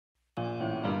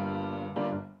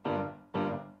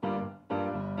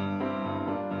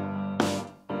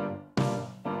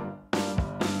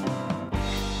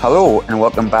Hello and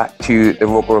welcome back to the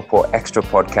ROKER RAPPORT Extra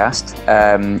podcast.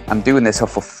 I'm doing this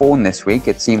off a phone this week.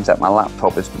 It seems that my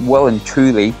laptop has well and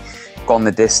truly gone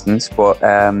the distance, but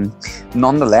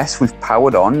nonetheless we've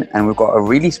powered on and we've got a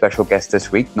really special guest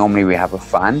this week. Normally we have a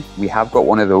fan. We have got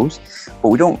one of those, but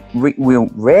we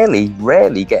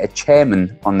rarely get a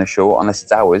chairman on the show unless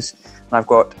it's ours. And I've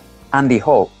got Andy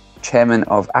Holt, Chairman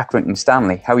of Accrington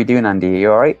Stanley. How are you doing, Andy? Are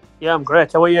you all right? Yeah, I'm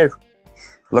great. How are you?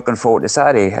 Looking forward to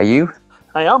Saturday. Are you?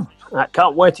 I am. I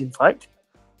can't wait, in fact.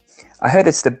 I heard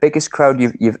it's the biggest crowd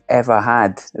you've ever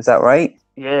had. Is that right?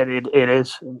 Yeah, it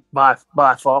is. By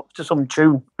far, to some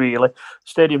tune, really.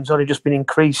 Stadium's only just been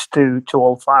increased to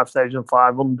all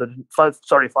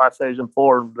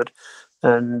 5,400,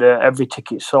 and every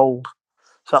ticket sold.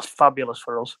 So that's fabulous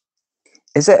for us.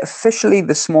 Is it officially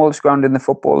the smallest ground in the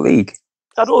Football League?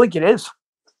 I don't think it is.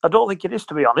 To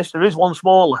be honest. There is one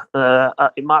smaller.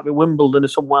 It might be Wimbledon or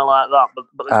somewhere like that, but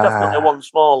there's definitely one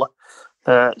smaller.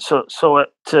 So at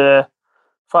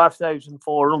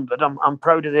 5,400, I'm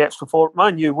proud of the extra four.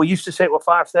 Mind you, we used to say it were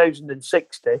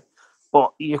 5,060,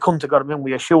 but you couldn't have got them in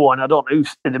with a shoe on. I don't know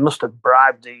they must have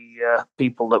bribed the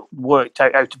people that worked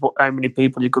out how to put how many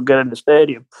people you could get in the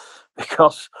stadium,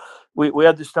 because we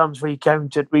had the stands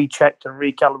recounted, rechecked, and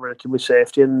recalibrated with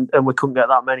safety, and we couldn't get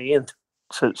that many in.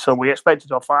 So we expected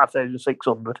to have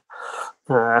 5,600,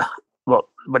 but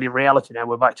in reality now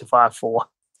we're back to 5,400.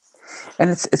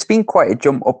 And it's been quite a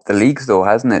jump up the leagues, though,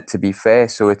 hasn't it? To be fair,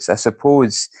 so I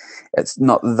suppose it's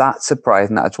not that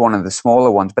surprising that it's one of the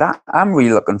smaller ones. But I'm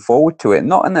really looking forward to it.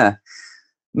 Not in a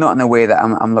way that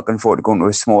I'm looking forward to going to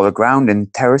a smaller ground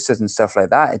and terraces and stuff like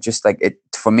that. It's just like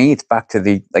for me. It's back to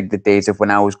the days of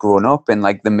when I was growing up in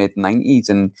like the mid '90s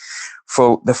and.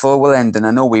 For the full end, and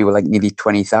I know we were like nearly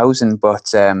 20,000,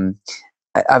 but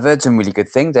I've heard some really good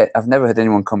things. I've never heard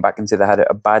anyone come back and say they had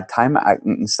a bad time at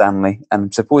Accrington Stanley. And I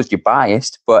suppose you're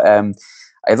biased, but I'm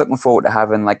looking forward to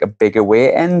having like a bigger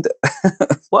way end.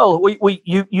 Well,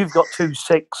 you've got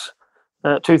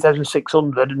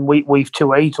 2,600, and we've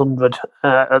 2,800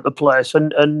 at the place,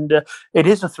 and it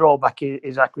is a throwback.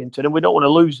 Is Accrington, and we don't want to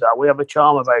lose that. We have a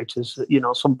charm about us.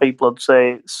 Some people would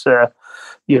say it's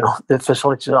the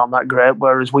facilities aren't that great,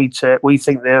 whereas we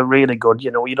think they're really good.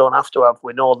 You don't have to have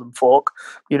with Northern folk.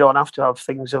 You don't have to have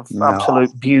things of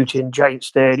absolute beauty in giant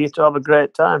stadia to have a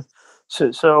great time.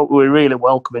 So we're really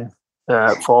welcoming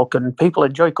folk, and people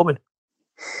enjoy coming.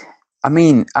 I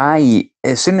mean,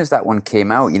 as soon as that one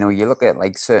came out, you look at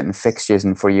like certain fixtures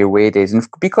and for your away days, and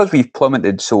because we've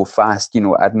plummeted so fast,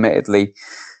 admittedly,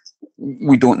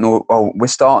 we don't know, or we're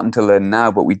starting to learn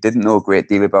now, but we didn't know a great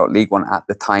deal about League One at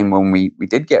the time when we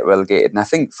did get relegated. And I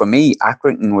think for me,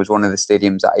 Accrington was one of the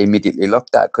stadiums that I immediately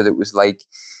looked at, because it was like,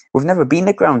 we've never been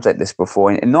at grounds like this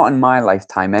before, and not in my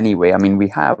lifetime anyway. I mean, we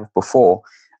have before,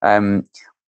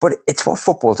 but it's what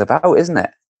football's about, isn't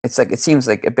it? It's like, it seems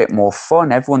like a bit more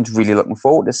fun. Everyone's really looking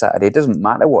forward to Saturday. It doesn't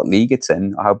matter what league it's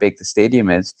in or how big the stadium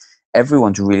is.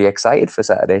 Everyone's really excited for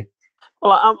Saturday.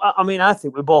 Well, I mean, I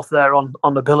think we're both there on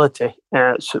ability.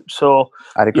 So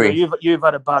I'd agree. You've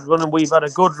had a bad run, and we've had a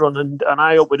good run, and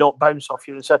I hope we don't bounce off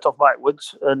you and set off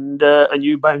backwards, and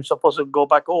you bounce off us and go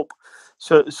back up.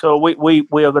 So we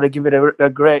are going to give it a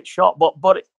great shot.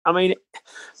 But I mean, at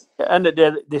the end of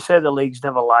the day, they say the leagues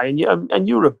never lie, and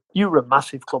you're a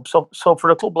massive club. So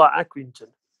for a club like Accrington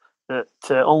that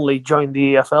only joined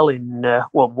the EFL in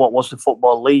what was the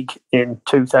Football League in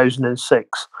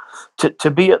 2006,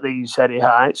 to be at these heady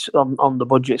heights on the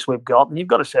budgets we've got, and you've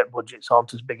got to say budgets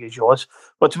aren't as big as yours,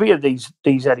 but to be at these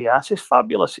heady heights is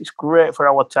fabulous. It's great for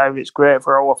our town, it's great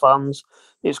for our fans,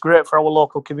 it's great for our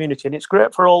local community, and it's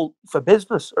great for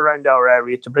business around our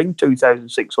area to bring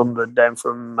 2,600 down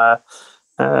from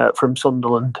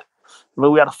Sunderland. I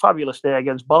mean, we had a fabulous day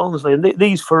against Barnsley, and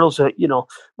these for us are,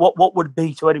 what would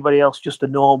be to anybody else just a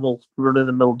normal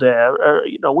run-of-the-mill day.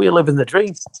 We're living the dream.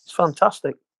 It's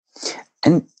fantastic.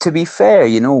 And to be fair,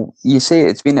 you say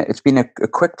it's been a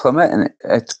quick plummet, and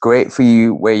it's great for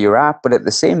you where you're at. But at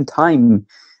the same time,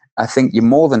 I think you're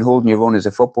more than holding your own as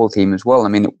a football team as well. I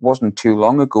mean, it wasn't too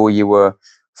long ago you were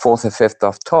 4th or 5th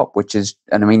off top,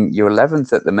 and I mean, you're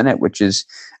 11th at the minute, which is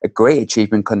a great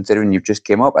achievement considering you've just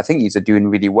came up. I think you're doing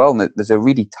really well, and there's a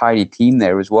really tidy team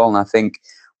there as well. And I think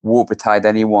woe betide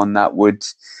anyone that would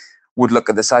look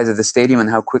at the size of the stadium and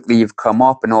how quickly you've come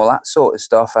up and all that sort of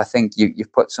stuff. I think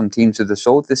you've put some teams to the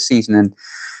sword this season, and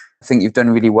I think you've done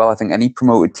really well. I think any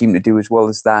promoted team to do as well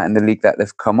as that in the league that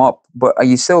they've come up. But are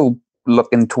you still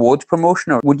looking towards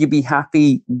promotion, or would you be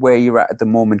happy where you're at the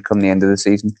moment come the end of the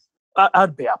season?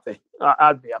 I'd be happy.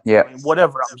 I'd be happy. Yeah. I mean,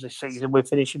 whatever happens this season, we're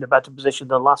finishing in a better position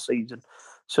than last season.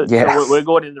 So Yeah. we're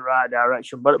going in the right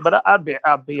direction. But I'd be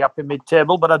happy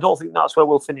mid-table. But I don't think that's where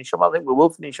we'll finish up. I think we will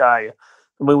finish higher.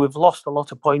 I mean, we've lost a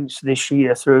lot of points this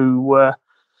year through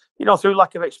through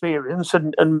lack of experience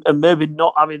and maybe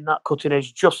not having that cutting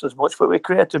edge just as much. But we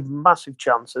created massive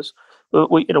chances.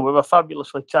 We have a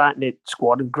fabulously tight knit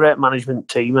squad and great management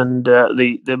team, and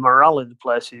the morale in the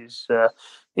place is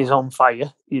on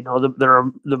fire.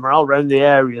 The morale around the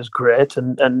area is great,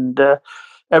 and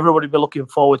everybody be looking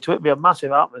forward to it. It'll be a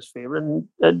massive atmosphere, and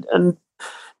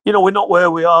we're not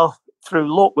where we are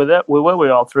through luck with it. We're where we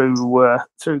are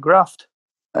through graft.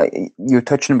 You were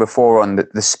touching before on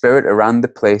the spirit around the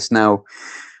place. Now,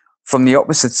 from the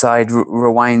opposite side,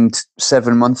 rewind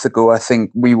 7 months ago, I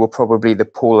think we were probably the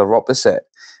polar opposite.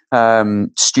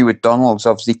 Stewart Donald's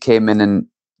obviously came in, and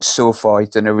so far he's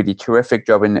done a really terrific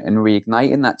job in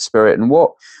reigniting that spirit. And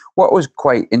what I was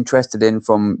quite interested in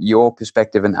from your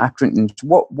perspective in Accrington,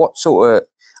 what sort of,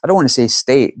 I don't want to say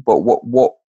state, but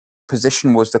what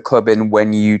position was the club in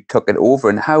when you took it over,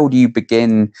 and how do you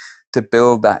begin to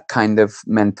build that kind of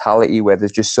mentality where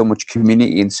there's just so much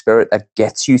community and spirit that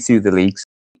gets you through the leagues?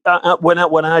 When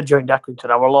I joined Accrington,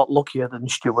 I was a lot luckier than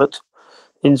Stewart,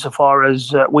 insofar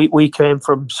as we came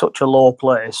from such a low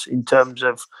place in terms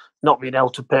of not being able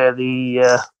to pay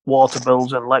the water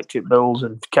bills and electric bills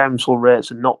and council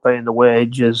rates, and not paying the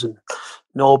wages, and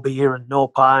no beer and no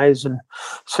pies, and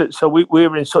so we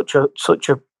were in such a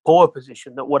poor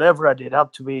position that whatever I did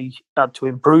had to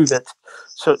improve it.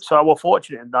 So I was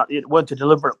fortunate in that it weren't a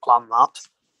deliberate plan,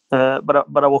 that,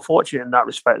 but I was fortunate in that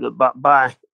respect, that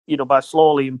by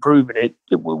slowly improving it,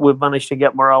 we've managed to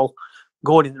get morale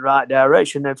going in the right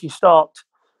direction. Now, if you start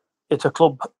at a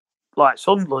club like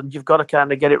Sunderland, you've got to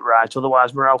kind of get it right,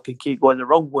 otherwise morale can keep going the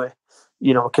wrong way.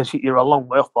 Because you're a long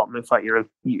way off bottom. In fact, you're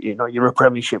a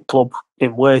Premiership club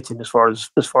in waiting, as far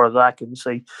as I can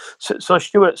see. So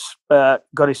Stewart's got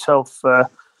himself a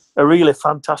really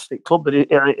fantastic club,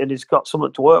 and he's got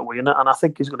something to work with, and I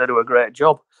think he's going to do a great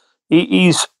job.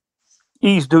 He's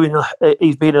been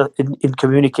in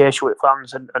communication with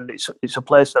fans, and it's a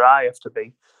place that I have to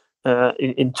be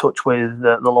in touch with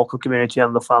the local community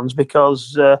and the fans,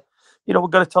 because we've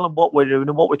got to tell them what we're doing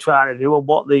and what we're trying to do, and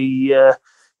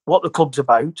what the club's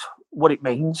about, what it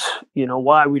means,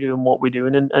 why we're doing what we're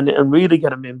doing, and really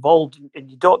get them involved. And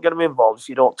you don't get them involved if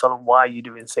you don't tell them why you're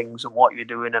doing things and what you're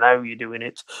doing and how you're doing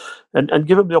it, and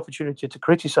give them the opportunity to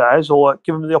criticise, or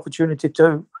give them the opportunity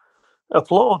to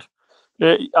applaud.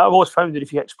 I've always found that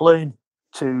if you explain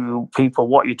to people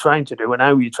what you're trying to do and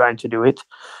how you're trying to do it,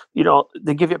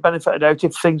 they give you a benefit of doubt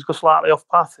if things go slightly off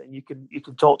path, and you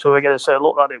can talk to them again and say,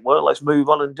 look, that didn't work, let's move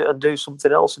on and do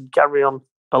something else and carry on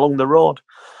along the road.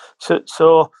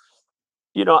 So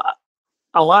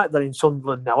I like that in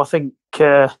Sunderland now. I think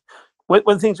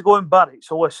when things are going bad,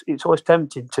 it's always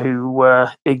tempting to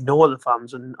ignore the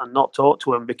fans and not talk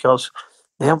to them, because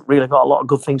they haven't really got a lot of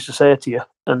good things to say to you,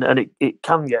 and it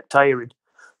can get tiring.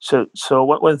 So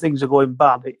when things are going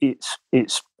bad,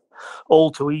 it's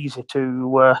all too easy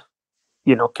to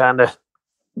kind of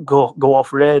go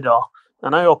off radar.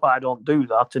 And I hope I don't do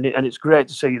that. And it's great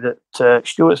to see that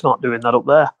Stewart's not doing that up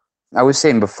there. I was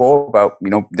saying before about,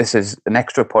 this is an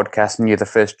extra podcast and you're the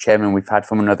first chairman we've had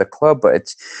from another club, but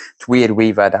it's weird.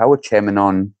 We've had our chairman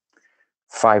on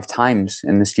 5 times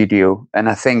in the studio. And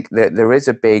I think that there is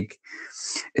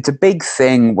it's a big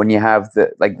thing when you have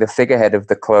the figurehead of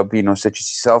the club, such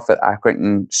as yourself at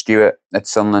Accrington, Stewart at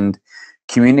Sunderland,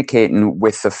 communicating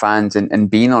with the fans and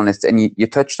being honest. And you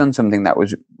touched on something that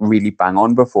was really bang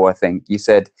on before. I think you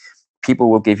said people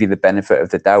will give you the benefit of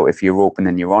the doubt if you're open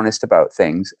and you're honest about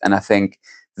things. And I think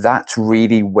that's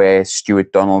really where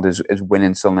Stewart Donald is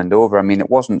winning Sunderland over. I mean, it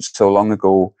wasn't so long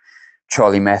ago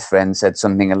Charlie Methven said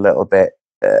something a little bit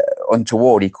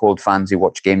untoward. He called fans who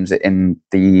watch games in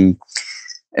the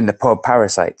pub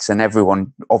parasites, and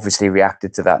everyone obviously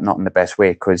reacted to that not in the best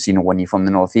way, because when you're from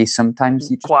the northeast,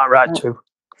 sometimes you just, quite right too.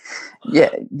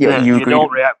 Yeah, you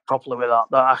don't react properly with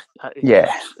that.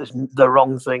 It's the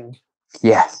wrong thing.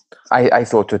 Yeah, I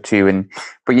thought so too.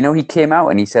 But he came out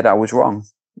and he said I was wrong.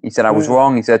 He said I was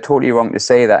wrong. He said totally wrong to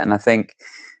say that. And I think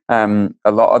a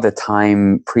lot of the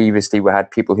time previously we had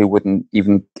people who wouldn't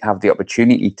even have the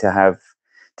opportunity to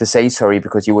say sorry,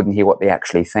 because you wouldn't hear what they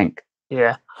actually think.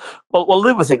 Yeah. Well,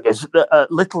 the other thing is that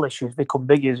little issues become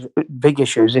big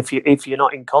issues if you're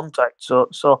not in contact.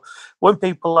 So when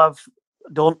people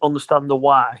don't understand the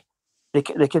why, they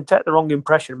can take the wrong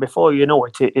impression. Before you know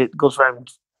it, it goes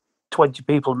around 20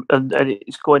 people and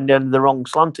it's going down the wrong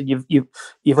slant, and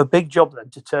you've a big job then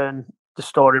to turn the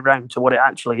story around to what it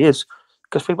actually is,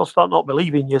 because people start not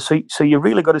believing you. So you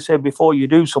really got to say before you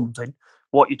do something,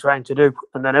 what you're trying to do,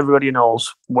 and then everybody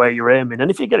knows where you're aiming. And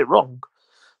if you get it wrong,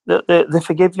 they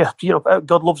forgive you. You know,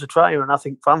 God loves a trier, and I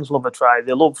think fans love a try.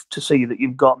 They love to see that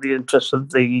you've got the interests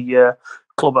of the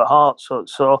club at heart.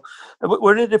 So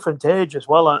we're in a different age as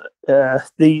well.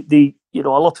 The you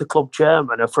know, a lot of club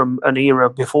chairmen are from an era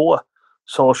before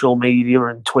social media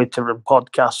and Twitter and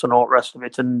podcasts and all the rest of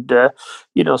it. And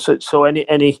you know, so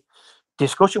any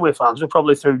discussion with fans were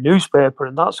probably through newspaper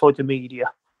and that sort of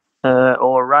media,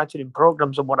 or writing in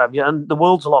programs and whatever. And the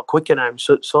world's a lot quicker now,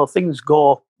 so things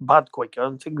go bad quicker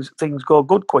and things go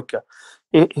good quicker.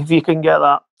 If you can get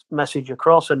that message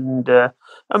across and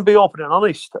be open and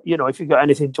honest, you know, if you've got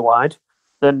anything to hide,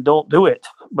 then don't do it.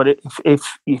 But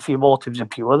if your motives are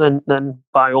pure, then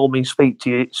by all means speak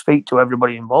to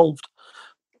everybody involved.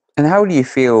 And how do you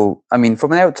feel? I mean,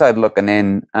 from an outside looking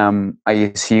in, I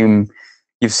assume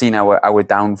you've seen our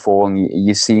downfall, and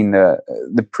you've seen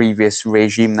the previous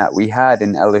regime that we had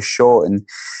in Ellis Short, and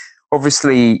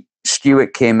obviously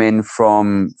Stewart came in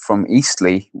from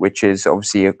Eastleigh, which is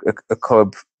obviously a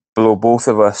club below both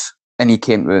of us, and he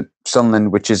came to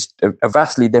Sunderland, which is a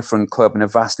vastly different club and a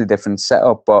vastly different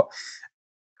setup. But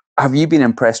have you been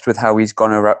impressed with how he's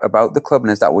gone about the club,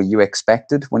 and is that what you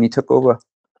expected when he took over?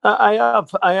 I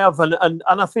have, and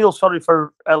I feel sorry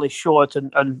for Ellis Short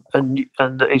and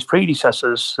his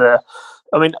predecessors.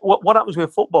 I mean, what happens with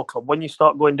a football club when you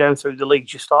start going down through the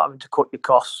leagues? You start having to cut your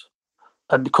costs,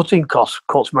 and cutting costs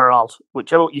cuts morale.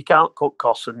 Whichever, you can't cut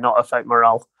costs and not affect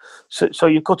morale. So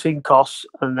you're cutting costs,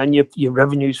 and then your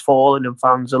revenue's falling, and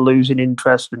fans are losing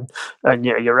interest, and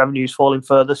your revenue's falling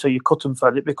further. So you cut them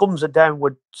further. It becomes a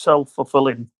downward,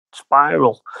 self-fulfilling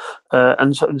spiral,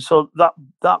 and so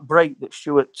that break that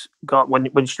Stewart got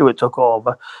when Stewart took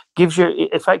over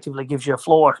effectively gives you a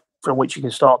floor from which you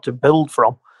can start to build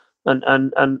from, and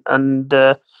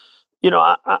you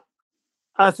know,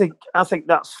 I think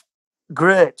that's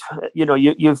great. You know,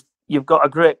 you've got a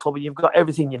great club, and you've got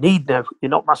everything you need now. You're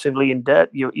not massively in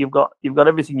debt. You've got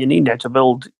everything you need now to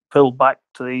build back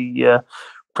to the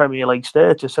Premier League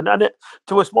status, and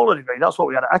to a smaller degree, that's what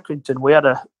we had at Accrington. We had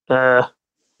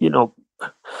you know,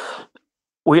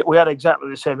 we had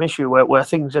exactly the same issue where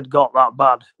things had got that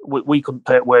bad. We couldn't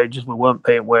pay wages. We weren't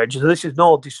paying wages. This is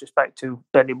no disrespect to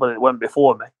anybody that went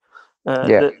before me.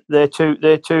 They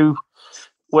too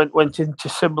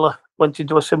went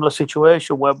into a similar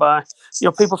situation whereby, you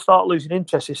know, people start losing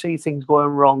interest. You see things going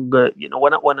wrong. You know,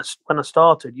 when I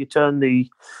started, you turn the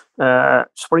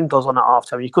sprinklers on at half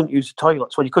time. You couldn't use the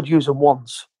toilets. Well, you could use them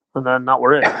once, and then that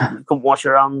were it. You couldn't wash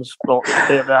your hands. But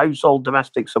they had a household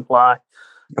domestic supply.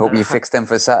 Hope you fixed them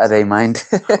for Saturday, mind.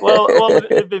 well,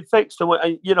 they've been fixed,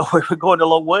 and you know, we were going a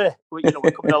long way. You know,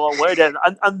 we're coming a long way then.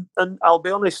 And I'll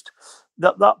be honest,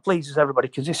 that pleases everybody,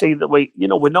 because you see that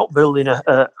we're not building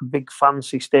a big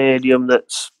fancy stadium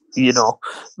that's, you know,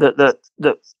 that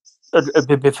would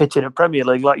be befitting a Premier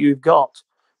League like you've got.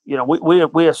 You know,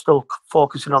 we are still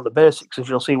focusing on the basics, as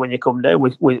you'll see when you come down.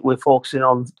 We're focusing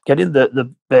on getting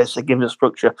the basic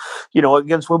infrastructure. You know,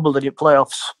 against Wimbledon in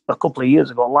playoffs a couple of years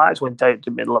ago, lights went out in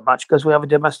the middle of the match because we have a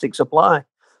domestic supply.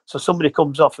 So somebody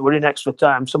comes off, we're in extra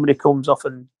time, somebody comes off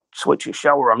and switches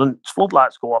shower on, and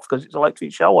floodlights go off because it's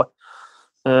electric shower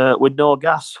with no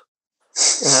gas.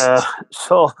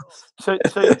 So you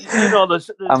know,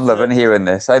 there's I'm loving hearing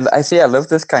this. I love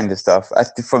this kind of stuff.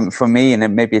 For me,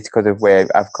 and maybe it's because of where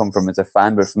I've come from as a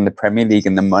fan, but from the Premier League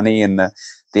and the money and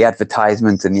the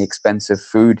advertisement and the expensive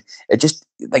food, it just,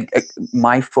 like,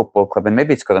 my football club, and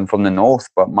maybe it's because I'm from the north,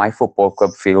 but my football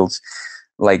club feels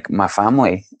like my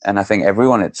family, and I think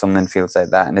everyone at Sunderland feels like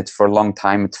that. And it's, for a long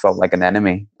time, it's felt like an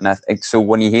enemy. And I think so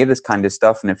when you hear this kind of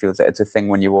stuff, and it feels like it's a thing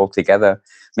when you're all together.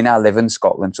 I mean, I live in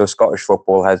Scotland, so Scottish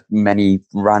football has many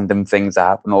random things that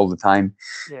happen all the time.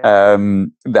 Yeah.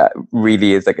 That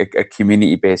really is like a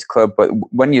community-based club. But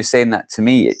when you're saying that to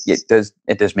me, it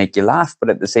does make you laugh. But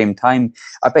at the same time,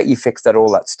 I bet you fixed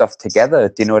all that stuff together.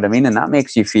 Do you know what I mean? And that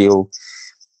makes you feel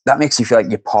like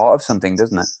you're part of something,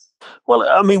 doesn't it? Well,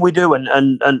 I mean, we do,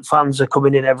 and fans are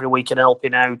coming in every week and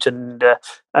helping out, and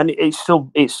it's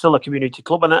still a community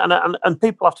club, and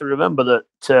people have to remember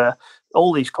that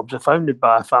all these clubs are founded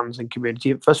by fans and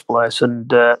community in first place,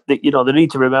 and you know, they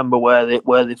need to remember where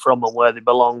they're from and where they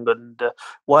belong, and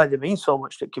why they mean so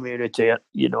much to community.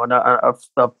 You know, and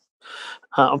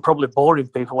I'm probably boring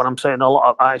people when I'm saying a lot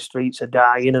of high streets are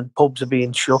dying and pubs are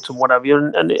being shut and whatever,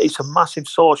 and it's a massive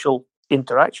social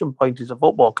interaction point as a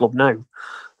football club now.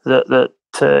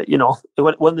 That you know,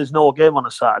 when there's no game on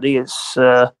a Saturday, it's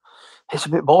a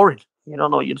bit boring. You don't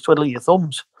know, you're twiddling your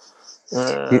thumbs.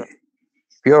 You're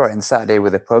all right on Saturday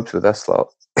with the pubs with us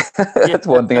lot. That's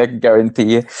one thing I can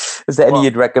guarantee you. Is there any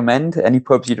you'd recommend? Any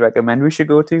pubs you'd recommend we should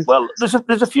go to? Well, there's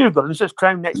a few good ones. There's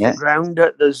Crown next to Ground.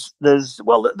 There's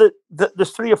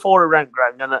 3 or 4 around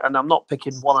Ground, and I'm not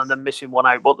picking one and then missing one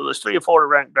out. But there's 3 or 4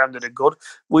 around Ground that are good.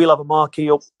 We'll have a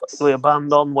marquee up with a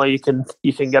band on where you can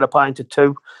get a pint or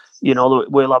two. You know,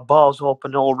 we'll have bars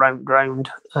open all round Ground,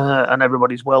 and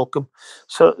everybody's welcome.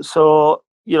 So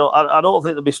you know, I don't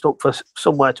think they'll be stuck for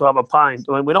somewhere to have a pint.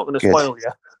 I mean, we're not going to spoil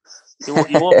you.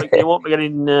 You won't be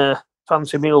getting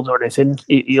fancy meals or anything.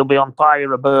 You'll be on pie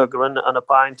or a burger and a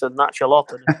pint, and that's your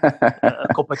lot, and a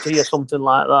cup of tea or something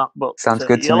like that. But sounds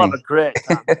good to you'll me. have a great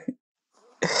time.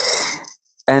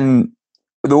 And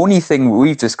the only thing,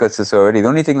 we've discussed this already, the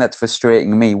only thing that's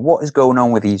frustrating me, what is going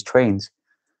on with these trains?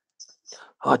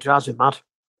 Oh, it drives me mad.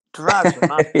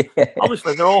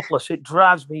 Honestly, they're hopeless. It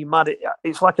drives me mad.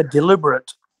 It's like a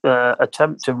deliberate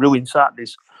attempt to ruin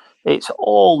Saturdays. It's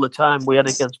all the time we had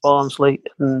against Barnsley,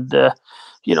 and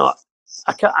you know,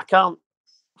 I can't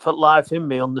for life in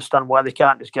me understand why they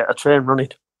can't just get a train running.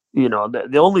 You know,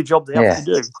 the only job they have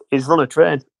to do is run a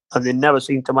train, and they never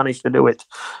seem to manage to do it.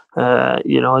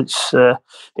 You know,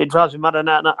 it drives me mad, and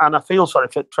I feel sorry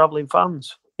for travelling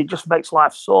fans. It just makes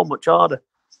life so much harder.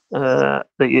 That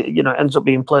you know, it ends up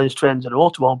being planes, trains, and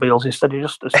automobiles instead of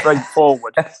just a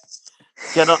straightforward.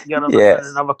 Get on the train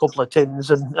and have a couple of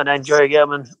tins and enjoy a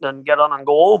game and get on and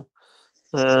go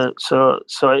home. So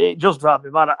it just drives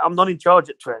me mad. I'm not in charge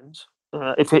at trains.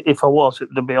 If I was,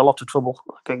 there'd be a lot of trouble.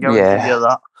 I can guarantee you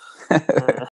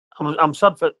that. I'm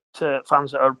sad for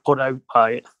fans that are put out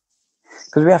by it.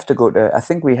 Because we have to go to, I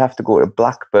think we have to go to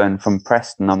Blackburn from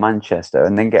Preston or Manchester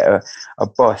and then get a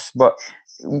bus. But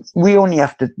we only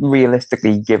have to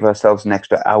realistically give ourselves an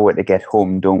extra hour to get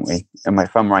home, don't we?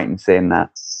 If I'm right in saying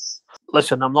that.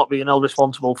 Listen, I'm not being held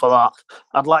responsible for that.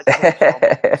 I'd like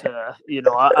to, but, you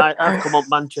know, I've come up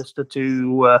Manchester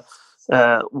to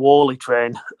Worley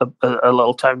train, a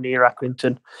little town near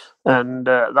Accrington, and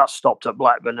that's stopped at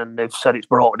Blackburn, and they've said it's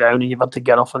broke down, and you've had to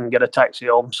get off and get a taxi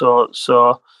home. So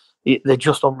they're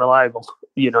just unreliable.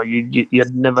 You know,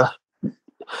 you'd never.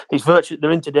 It's virtually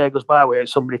the today goes by where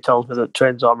somebody tells me that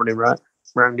trains aren't running right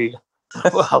round here.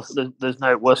 Well, there's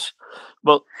no worse.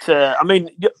 But I mean,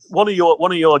 one of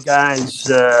your guys,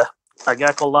 a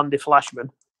guy called Andy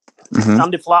Flashman,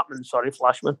 Andy Flatman,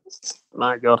 Flashman.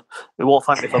 My God, he won't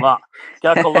thank me for that. A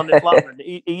guy called Andy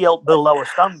Flatman. He helped build our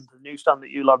stand, the new stand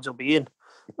that you lads will be in,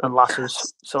 and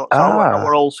lasses. So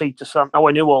our all-seater stand,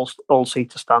 our new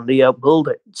all-seater stand, he helped build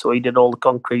it. So he did all the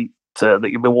concrete that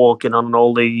you'll be walking on, and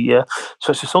all the.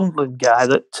 So it's a Sunderland guy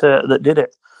that did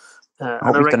it.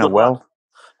 And he's done it well.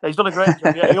 He's done a great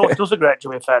job. Yeah, he always does a great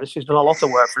job in fairness. He's done a lot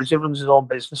of work for us. He runs his own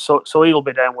business, so he'll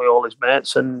be down with all his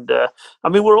mates. And I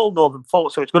mean, we're all northern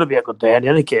folk, so it's going to be a good day in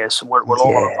any case. And we'll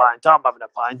all have a pint. I'm having a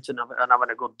pint and having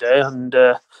a good day. And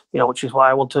you know, which is why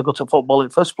I want to go to football in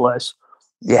the first place.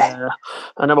 Yeah,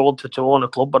 I never wanted to own a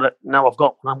club, but now I've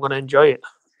got one. I'm going to enjoy it.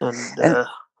 And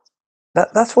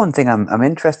that's one thing I'm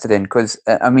interested in, because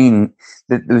I mean,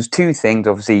 there's two things.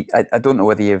 Obviously, I don't know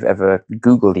whether you've ever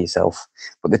Googled yourself,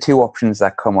 but the two options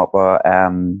that come up are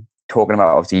talking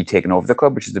about obviously you taking over the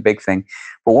club, which is a big thing.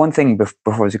 But one thing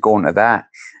before we go into that,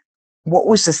 what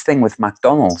was this thing with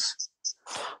McDonald's?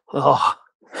 Oh,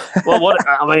 well, what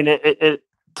I mean,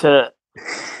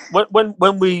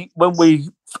 when we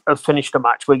have finished a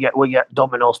match, we get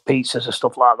Domino's pizzas and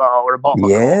stuff like that, or a bottle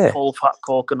of Coke, full fat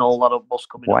Coke, and all that up bus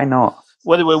coming. Why not?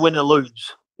 Whether we win or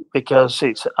lose, because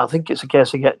I think it's a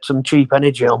case of get some cheap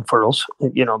energy on for us.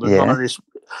 You know, there's none of this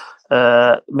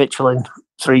Michelin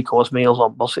 3-course meals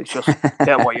on bus. It's just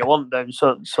get what you want down.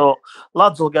 So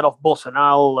lads will get off bus, and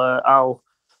I'll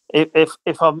if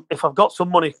I've got some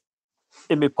money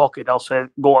in my pocket, I'll say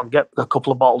go and get a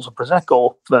couple of bottles of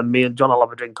Prosecco. Then me and John will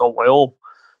have a drink on the way home.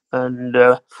 And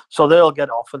so they'll get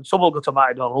off, and some will go to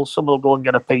McDonald's, some will go and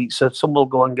get a pizza, some will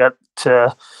go and get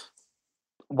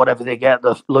whatever they get,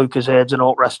 the Lucasades and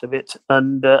all the rest of it,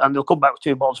 and they'll come back with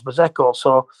 2 bottles of Prosecco.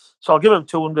 So I'll give them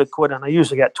 £200, and I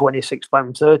usually get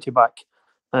 £26.30 back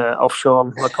off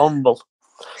Sean McConville.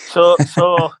 So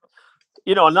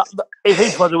you know, and it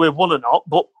is whether we've won or not,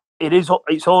 but it's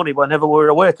only whenever we're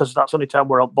away, because that's the only time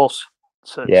we're on bus.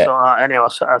 So anyway,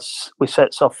 as we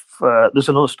sets off, there's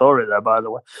another story there, by the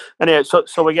way. Anyway,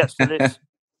 so we get to this.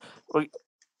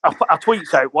 I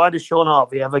tweets out, why does Sean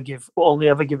Harvey only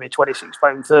ever give me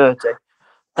 £26.30?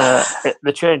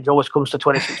 The change always comes to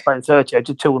 £26.30 out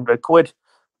of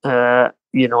 £200.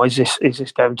 You know, is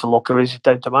this down to luck, or is it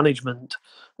down to management?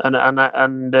 And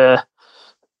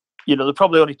you know, there are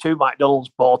probably only 2 McDonald's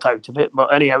bought out of it.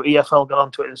 But anyhow, EFL got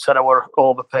onto it and said I were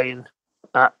overpaying.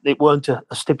 It weren't a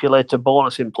stipulated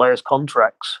bonus in players'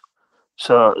 contracts.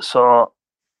 So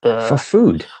For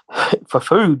food? For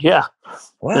food, yeah.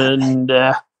 What? And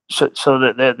so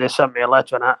that they sent me a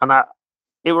letter, and I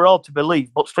it were hard to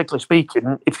believe, but strictly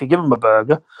speaking, if you give them a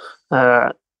burger,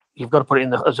 you've got to put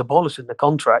it as a bonus in the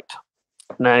contract.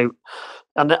 Now,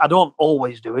 and I don't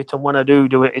always do it, and when I do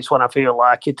it, it's when I feel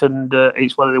like it, and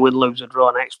it's whether they win, lose, or draw.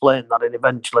 And I explained that, and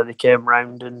eventually they came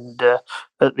round, and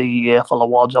at the AFL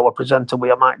Awards, I was presented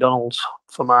with a McDonald's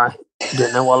for my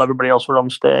dinner while everybody else were on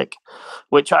steak,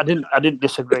 which I didn't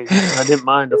disagree with. I didn't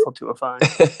mind. I thought it were fine,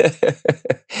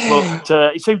 but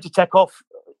it seemed to take off.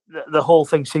 The whole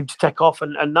thing seemed to take off,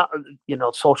 and that,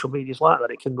 social media's like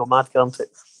that. It can go mad, can't it?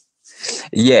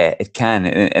 Yeah, it can.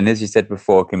 And as you said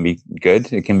before, it can be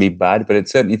good, it can be bad, but it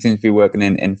certainly seems to be working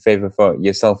in favour for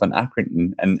yourself and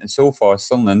Accrington. And so far,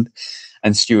 Sunderland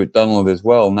and Stewart Donald as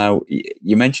well. Now,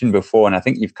 you mentioned before, and I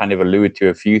think you've kind of alluded to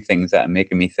a few things that are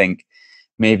making me think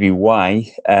maybe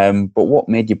why. But what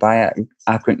made you buy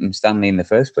Accrington Stanley in the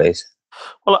first place?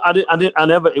 Well, it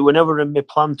was never in my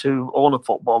plan to own a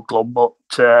football club, but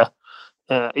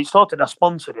it started. I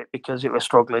sponsored it because it was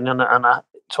struggling,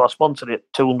 so I sponsored it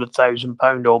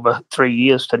 £200,000 over 3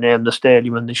 years to name the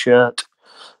stadium and the shirt,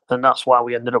 and that's why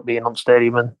we ended up being on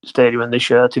stadium and the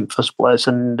shirt in first place.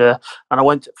 And I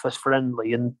went to first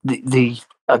friendly, and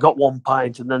I got 1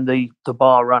 pint, and then the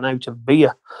bar ran out of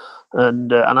beer,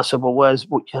 and I said, well, I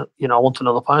want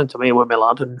another pint. I'm here with my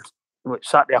lad, and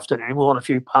Saturday afternoon we want a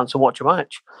few pints and watch a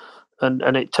match,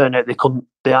 and it turned out they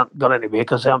hadn't got any beer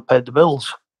because they hadn't paid the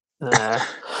bills.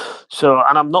 So,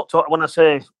 and I'm not talking when I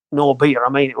say no beer, I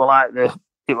mean it were like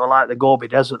the Gobi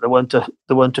Desert. They weren't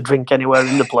to drink anywhere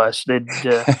in the place.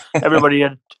 Everybody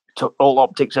had all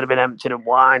optics had been emptied and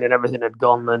wine and everything had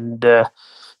gone, and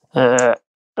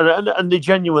they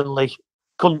genuinely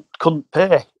couldn't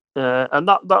pay. And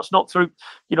that's not through,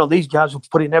 these guys were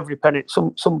putting every penny.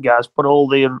 Some guys put all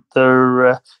their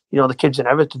the kids'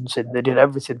 inheritance in. They did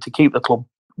everything to keep the club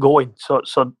going. So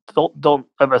don't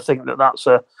ever think that that's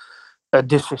a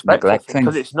disrespectful thing,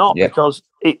 because it's not. Yep. Because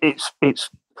it's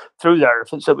through their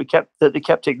efforts that they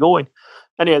kept it going.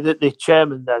 Anyway, the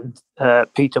chairman then,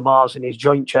 Peter Mars, and his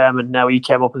joint chairman, now he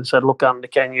came up and said, "Look, Andy,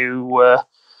 can you,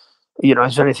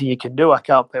 is there anything you can do? I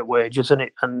can't pay wages, and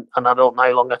I don't know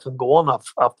how long I can go on.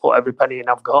 I've put every penny in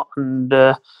I've got, and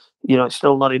it's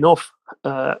still not enough.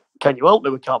 Can you help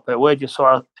me? We can't pay wages."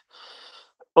 So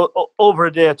over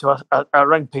a day or two, I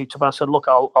rang Peter and I said, "Look,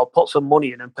 I'll put some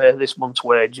money in and pay this month's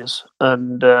wages,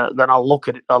 and then I'll look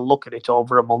at it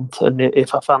over a month. And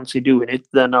if I fancy doing it,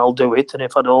 then I'll do it. And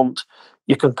if I don't,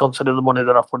 you can consider the money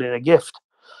that I've put in a gift."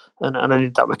 And I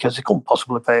did that because they couldn't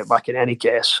possibly pay it back in any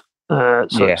case.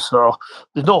 So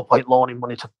there's no point loaning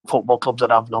money to football clubs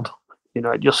that have none.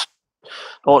 It just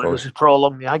all it was is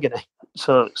prolong the agony.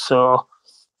 So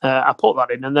I put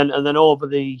that in, and then over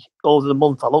the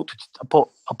month I looked at it.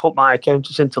 I put my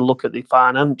accountants in to look at the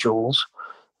financials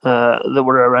that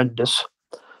were horrendous,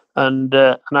 and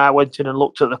I went in and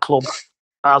looked at the club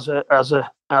as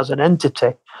an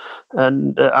entity,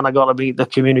 and I got to meet the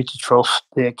community trust,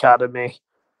 the academy,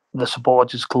 the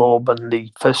supporters club, and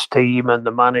the first team, and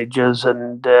the managers,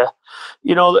 and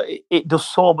it does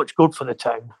so much good for the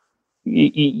town.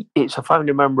 It's a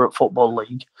founding member at Football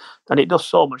League, and it does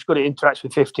so much good. It interacts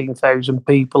with 15,000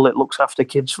 people. It looks after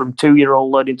kids from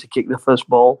 2-year-old learning to kick the first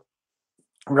ball,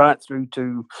 right through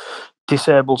to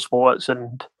disabled sports,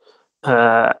 and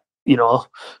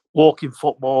walking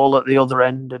football at the other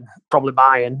end, and probably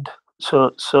my end.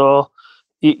 So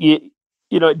it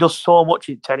does so much.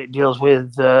 It deals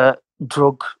with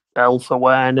drug health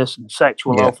awareness and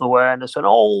sexual health awareness, and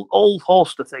all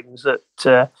host of things that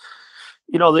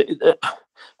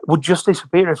would just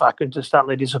disappear if Accrington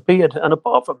Stanley disappeared. And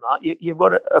apart from that, you've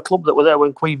got a club that were there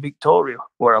when Queen Victoria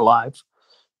were alive,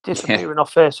 disappearing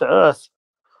off face of earth.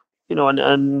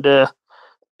 And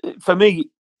for me,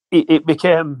 it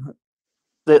became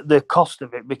the cost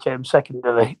of it became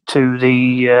secondary to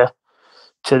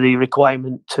the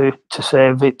requirement to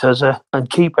save it and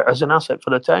keep it as an asset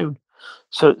for the town.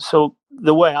 So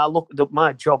the way I look at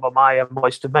my job and my aim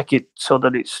is to make it so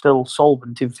that it's still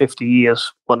solvent in 50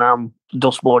 years when I'm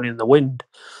dust blowing in the wind.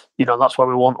 That's why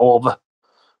we won't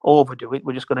overdo it.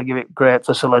 We're just going to give it great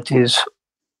facilities,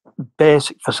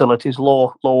 basic facilities,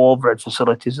 low overhead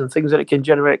facilities, and things that it can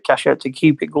generate cash out to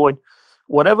keep it going,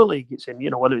 whatever league it's in.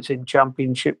 Whether it's in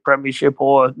Championship, Premiership,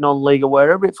 or non-league, or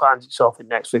wherever it finds itself in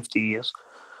the next 50 years.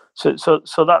 So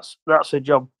that's a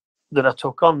job that I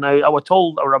took on. Now, I was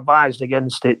told or advised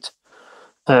against it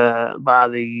by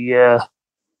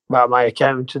my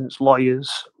accountants,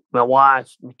 lawyers, my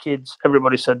wife, my kids.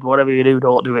 Everybody said, "Whatever you do,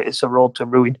 don't do it. It's a road to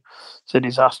ruin. It's a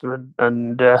disaster."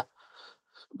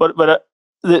 But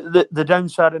the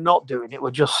downside of not doing it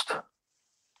were just,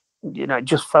 it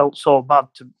just felt so bad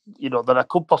to, that I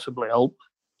could possibly help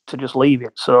to just leave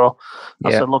it. So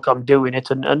I said, look, I'm doing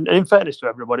it. And in fairness to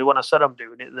everybody, when I said I'm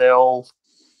doing it, they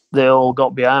all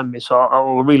got behind me. So I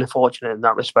was really fortunate in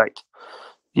that respect.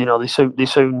 They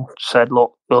soon said,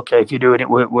 look, okay, if you're doing it,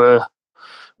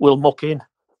 we'll muck in.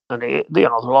 And there's a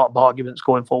lot of arguments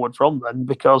going forward from then,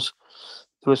 because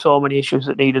there were so many issues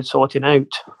that needed sorting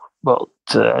out. But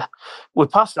we're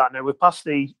past that now. We're past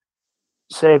the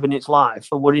saving its life,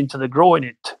 and we're into the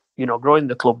growing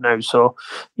the club now. So,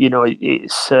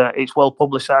 it's well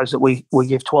publicised that we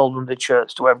give 1,200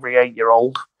 shirts to every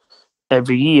 8-year-old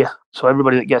every year. So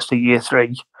everybody that gets to year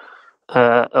 3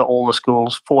 at all the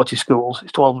schools, 40 schools,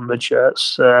 it's 1,200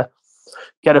 shirts.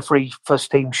 Get a free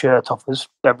first team shirt off us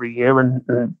every year,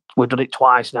 and we've done it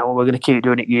twice now, and we're going to keep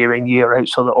doing it year in, year out,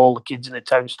 so that all the kids in the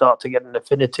town start to get an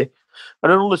affinity. I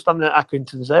don't understand that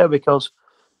Accrington's there, because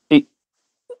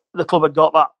the club had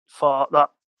got that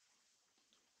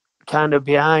kind of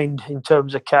behind in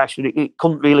terms of cash, and it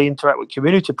couldn't really interact with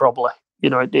community properly.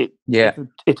 It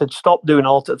had stopped doing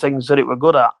all the things that it were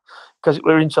good at, because it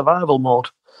were in survival mode.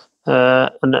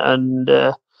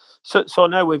 So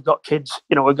now we've got kids.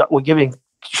 We're giving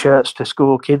shirts to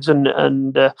school kids, and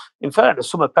in fairness,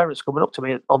 some of the parents coming up to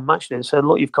me on match day and said,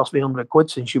 "Look, you've cost me £100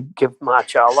 since you give my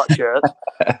child that shirt."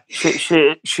 She's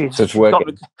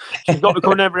got me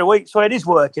coming every week, so it is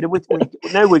working. And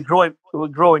now we're growing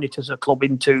it as a club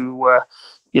into a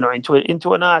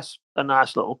nice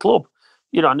little club.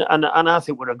 And I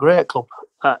think we're a great club.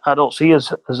 I don't see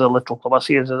us as a little club. I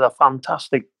see us as a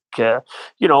fantastic. Our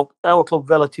club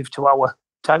relative to our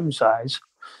town size.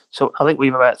 So I think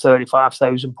we've about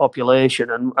 35,000 population,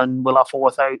 and we'll have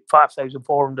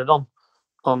 5,400 on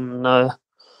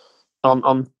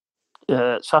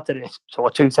Saturday. So we're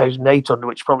 2,800,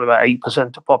 which is probably about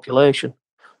 8% of population.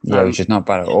 Yeah, which is not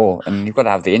bad at all. And you've got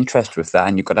to have the interest with that,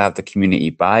 and you've got to have the community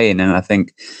buy-in. And I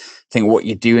think what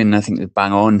you're doing, I think, is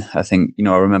bang on. I think,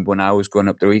 I remember when I was growing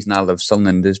up, the reason I love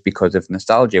Sunderland is because of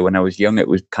nostalgia. When I was young, it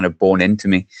was kind of born into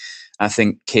me. I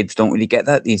think kids don't really get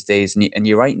that these days, and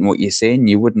you're right in what you're saying.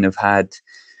 You wouldn't have had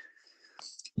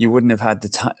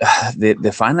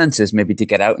the finances maybe to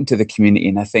get out into the community.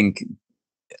 And I think,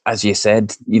 as you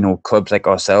said, clubs like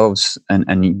ourselves and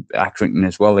Accrington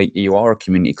as well, you are a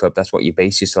community club. That's what you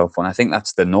base yourself on. I think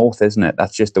that's the north, isn't it?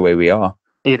 That's just the way we are.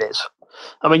 It is.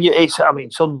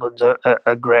 Sunderland's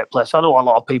a great place. I know a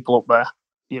lot of people up there.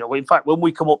 In fact, when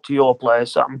we come up to your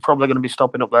place, I'm probably going to be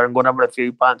stopping up there and going to have a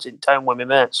few pints in town with my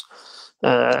mates.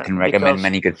 I can recommend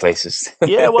many good places.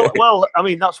 Yeah, well,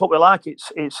 that's what we like. It's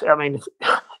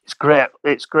great.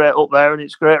 It's great up there, and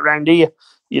it's great around here.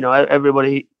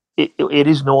 Everybody. It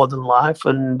is northern life,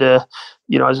 and as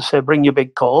I say, bring your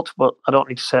big coat. But I don't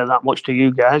need to say that much to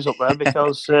you guys up there,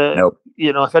 because nope.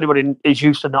 If anybody is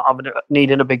used to not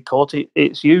needing a big coat,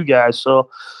 it's you guys. So.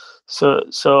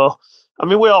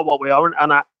 We are what we are,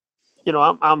 and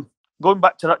I'm going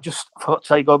back to that.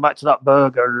 Going back to that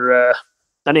burger.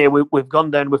 And here we've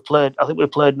gone down. We've played. I think we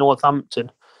played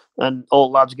Northampton, and all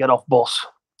lads get off bus.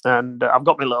 And I've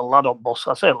got my little lad on bus.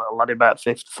 I say little lad, about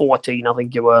 14, I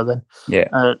think you were then. Yeah.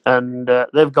 And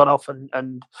they've got off,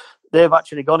 and they've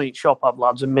actually gone eat shop, have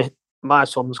lads, and my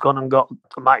son's gone and got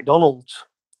a McDonald's.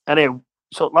 Anyway.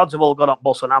 So lads have all got up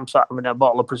bus, and I'm sat having a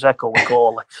bottle of Prosecco with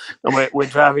Corley, and we're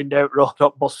driving down the road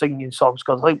up bus singing songs,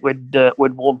 because I think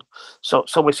we'd won. So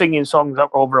we're singing songs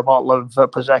over a bottle of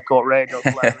Prosecco, radio,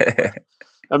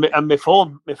 and my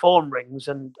phone rings,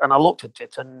 and I looked at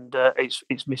it, and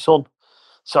it's my son.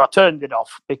 So I turned it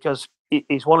off, because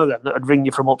he's one of them that would ring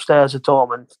you from upstairs at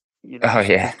home, and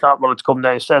can't bother to come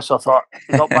downstairs. So I thought,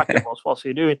 he's not back at us, what's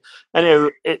he doing? Anyway,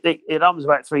 it happens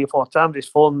about 3 or 4 times, his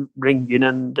phone ringing,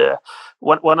 and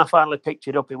when I finally picked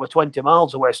it up, he was 20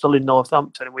 miles away, still in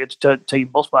Northampton, and we had to turn the team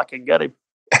bus back and get him.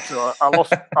 So I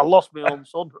lost my own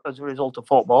son as a result of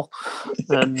football,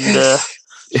 and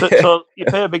so you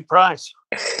pay a big price.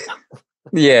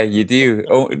 Yeah, you do.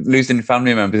 Losing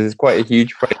family members is quite a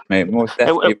huge price, mate. Most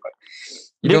definitely.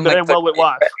 You don't get in well with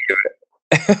wife.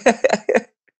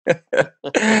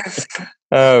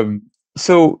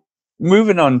 So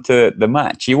moving on to the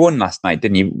match, you won last night,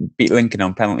 didn't you? Beat Lincoln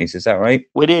on penalties, is that right?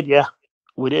 We did, yeah,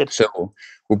 we did. So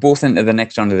we're both into the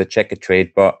next round of the checker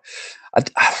trade, but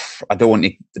I don't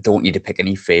want you to pick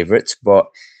any favourites, but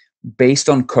based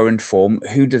on current form,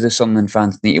 who do the Sunderland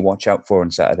fans need to watch out for on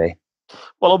Saturday?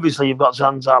 Well, obviously you've got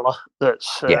Zanzala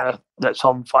that's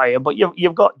on fire, but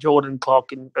you've got Jordan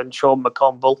Clark and Sean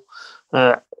McConville.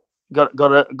 Got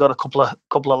a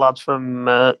couple of lads from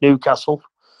Newcastle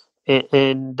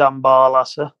in Dan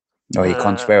Barlasser. Oh, you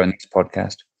can't swear on this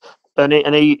podcast.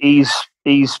 And he's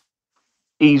he's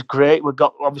great. We've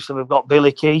got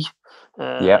Billy Key.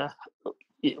 I'll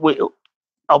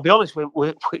be honest,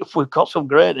 we've got some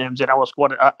great names in our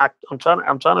squad. I'm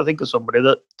trying to think of somebody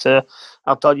that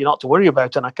I'll tell you not to worry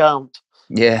about, and I can't.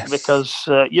 Yeah, because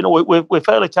we're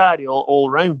fairly tidy all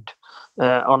round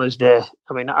on his day.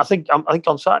 I mean, I think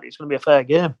on Saturday it's going to be a fair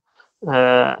game.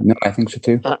 No, I think so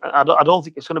too. I don't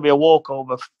think it's going to be a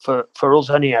walkover for us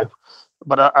anyhow,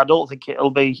 but I don't think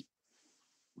it'll be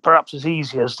perhaps as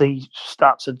easy as the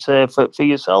stats would say for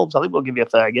yourselves. I think we'll give you a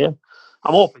fair game.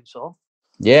 I'm hoping so.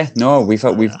 Yeah, no,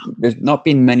 there's not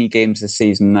been many games this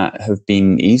season that have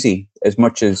been easy. As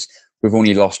much as we've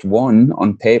only lost one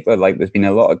on paper, like there's been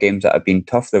a lot of games that have been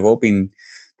tough. They've all been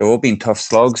tough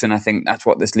slogs, and I think that's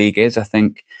what this league is. I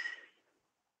think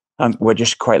we're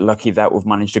just quite lucky that we've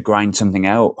managed to grind something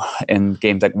out in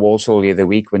games like Walsall the other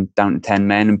week, when down to 10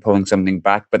 men and pulling something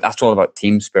back. But that's all about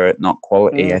team spirit, not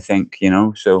quality. I think,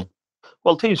 so.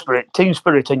 Well, team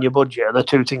spirit and your budget are the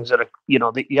two things that are, you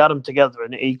add them together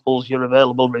and it equals your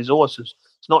available resources.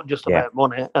 It's not just about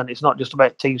money, and it's not just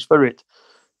about team spirit.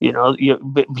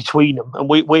 Between them, and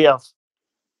we have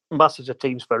masses of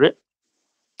team spirit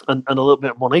and a little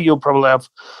bit of money. You'll probably have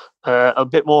a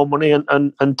bit more money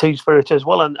and team spirit as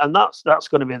well, and that's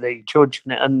going to be the judge.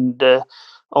 And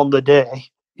on the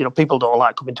day, people don't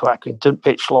like coming to Accrington.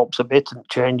 Pitch slopes a bit, and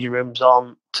changing rooms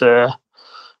aren't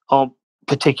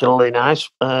particularly nice.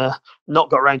 Not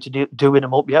got around to doing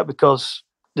them up yet because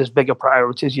there's bigger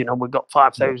priorities. We've got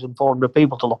 5,400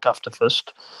 people to look after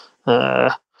first.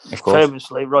 Of course.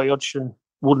 Famously, Roy Hodgson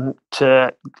wouldn't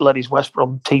let his West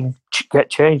Brom team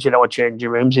get changed in our changing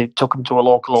rooms. He took them to a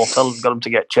local hotel and got them to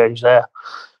get changed there.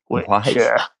 Which, well,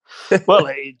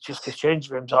 it's just his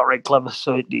changing rooms aren't very clever,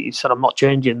 so he said, "I'm not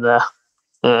changing there,"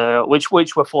 which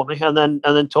were funny. And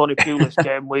then Tony Pulis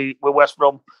came with West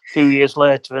Brom a few years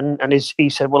later, and he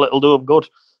said, "Well, it'll do them good."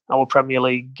 Our Premier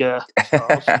League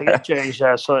stars to get changed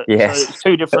there. So it's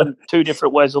two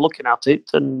different ways of looking at it,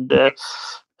 and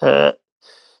I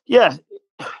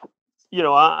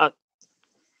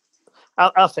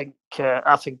think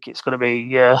it's going to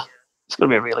be a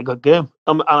really good game,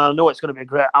 and I know it's going to be a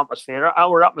great atmosphere.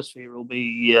 Our atmosphere will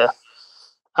be.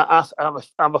 I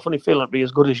have a funny feeling it'll be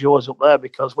as good as yours up there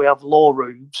because we have low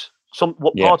roofs.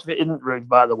 Part of it isn't roofed,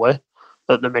 by the way,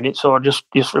 at the minute. So just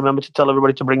remember to tell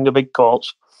everybody to bring the big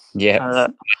coats. Yeah,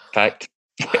 fact.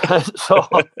 So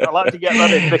I like to get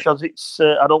that in because it's.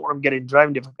 I don't want them getting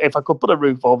drowned. If I could put a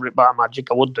roof over it by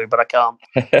magic, I would do, but I can't.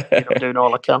 I'm doing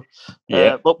all I can.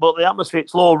 But the atmosphere,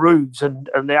 it's low roofs, and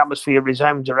the atmosphere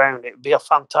resounds around it. It'd be a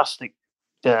fantastic.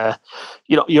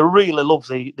 You really love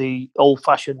the old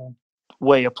fashioned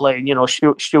way of playing.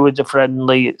 Stewards are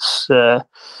friendly. It's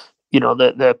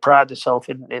they pride themselves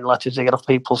in letters they get off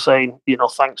people saying,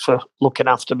 thanks for looking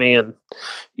after me, and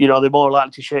they're more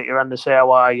likely to shake your hand and say how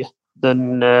are you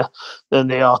than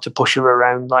they are to push you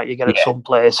around like you get at some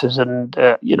places, and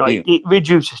it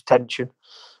reduces tension.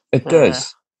 It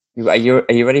does. Are you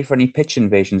ready for any pitch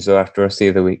invasions though after us the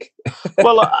other week?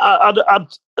 Well,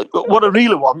 what I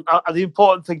really want, the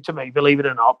important thing to me, believe it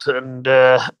or not, and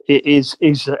is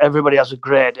that everybody has a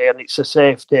great day and it's a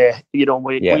safe day. You're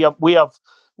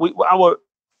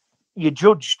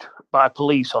judged by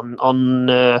police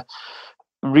on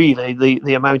really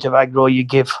the amount of aggro you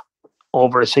give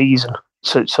over a season.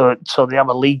 So they have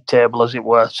a league table, as it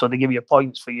were. So they give you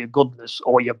points for your goodness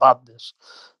or your badness.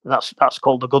 And that's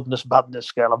called the goodness badness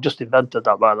scale. I've just invented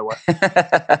that, by the way.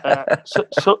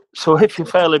 So if you're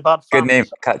fairly bad fans, good name,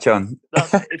 catch on.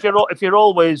 if you're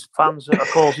always fans that are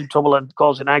causing trouble and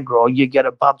causing aggro, you get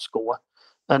a bad score.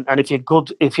 And if you're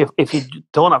good, if you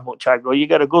don't have much aggro, you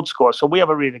get a good score. So we have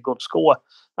a really good score,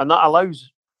 and that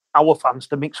allows our fans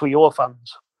to mix with your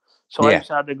fans. So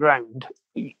outside the ground,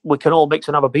 we can all mix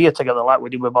and have a beer together like we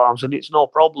do with Barnes, and it's no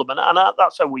problem. And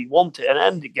that's how we want it. And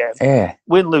end the game,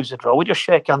 win, lose, or draw. We just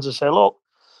shake hands and say, look,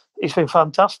 it's been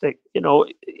fantastic.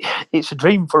 It's a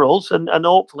dream for us, and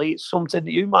hopefully it's something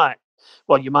that you might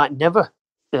never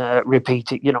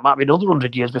repeat it. It might be another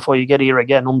 100 years before you get here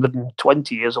again,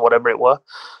 120 years or whatever it were.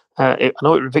 I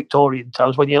know it was Victorian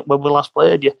times when we last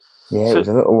played you. Yeah, it was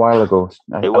a little while ago.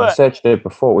 I researched it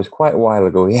before. It was quite a while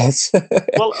ago, yes.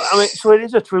 Well, I mean, so it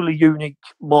is a truly unique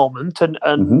moment,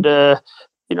 and I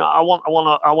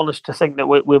want us to think that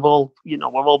we've all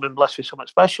been blessed with something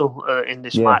special in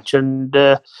this match, and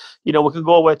we can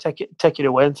go away, take it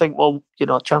away, and think, well,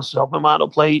 chances are we might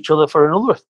not play each other for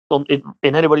another in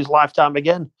anybody's lifetime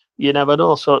again. You never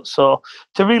know. So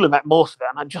to really make most of it,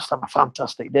 and just have a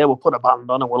fantastic day. We'll put a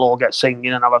band on, and we'll all get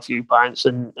singing and have a few pints,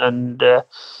 and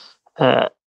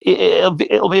it'll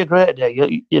be a great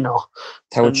day,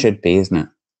 How it should be, isn't it?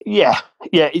 Yeah,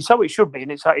 it's how it should be,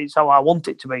 and it's how I want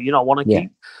it to be. I want to Yeah.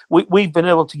 keep. We've been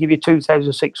able to give you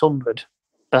 2,600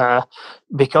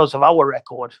 because of our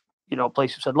record.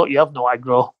 Police have said, "Look, you have no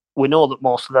aggro. We know that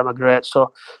most of them are great,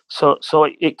 so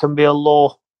it can be a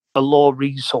low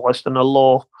resourced and a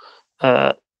low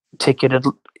ticketed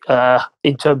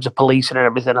in terms of policing and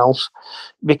everything else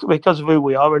because of who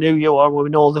we are and who you are. We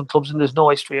know the clubs, and there's no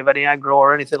history of any aggro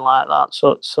or anything like that.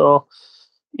 So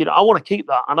I want to keep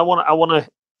that, and I want to.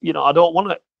 I don't want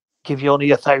to give you only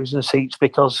 1,000 seats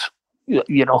because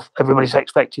everybody's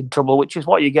expecting trouble, which is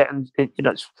what you get, and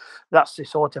that's the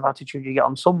sort of attitude you get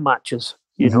on some matches,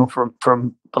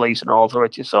 from police and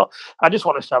authorities. So I just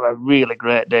want us to have a really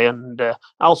great day, and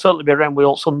I'll certainly be around with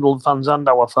all Sunderland fans and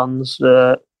our fans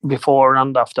before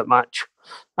and after match,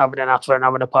 having an atmosphere and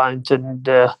having a pint, and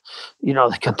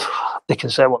they can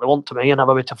say what they want to me and have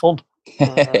a bit of fun.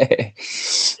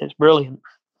 It's brilliant.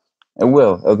 It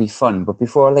will. It'll be fun. But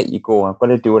before I let you go, I've got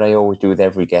to do what I always do with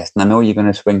every guest. And I know you're going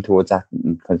to swing towards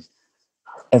Accrington because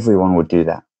everyone would do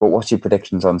that. But what's your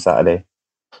predictions on Saturday?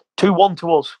 2-1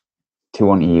 to us.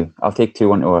 2-1 to you. I'll take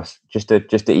 2-1 to us, just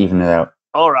to even it out.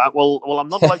 All right. Well, I'm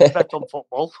not allowed to bet on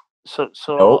football, so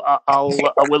No. I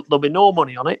will. There'll be no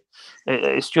money on it.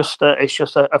 It's just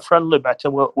a friendly bet,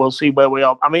 and we'll see where we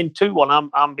are. I mean, 2-1.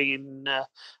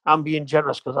 I'm being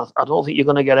generous because I don't think you're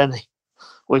going to get any.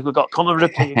 We've got Conor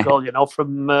Ripley,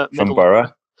 from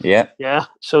Borough. Yeah. Yeah.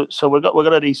 So we've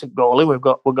got a decent goalie. We've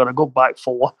got a good back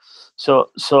four. So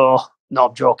no,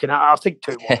 I'm joking. I think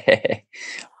 2-1.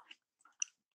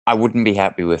 I wouldn't be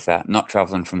happy with that. Not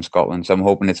travelling from Scotland, so I'm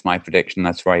hoping it's my prediction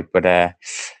that's right. But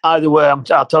either way,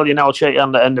 I'll tell you now. I'll shake you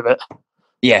on the end of it.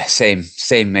 Yeah, same,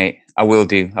 mate. I will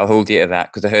do. I'll hold you to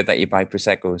that because I heard that you buy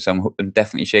Prosecco, so I'm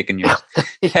definitely shaking yours.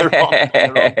 You're wrong. You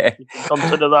can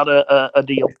consider that a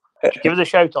deal. Give us a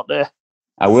shout out there.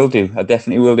 I will do. I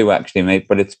definitely will do, actually, mate.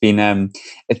 But it's been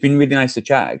really nice to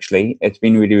chat. Actually, it's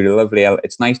been really, really lovely.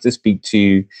 It's nice to speak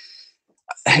to.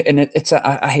 And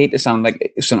I hate to sound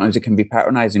like sometimes it can be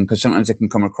patronising because sometimes it can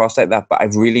come across like that. But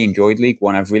I've really enjoyed League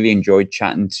One. I've really enjoyed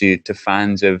chatting to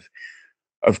fans of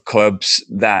clubs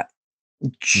that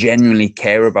genuinely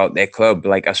care about their club.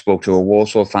 Like I spoke to a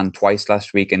Walsall fan twice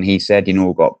last week, and he said,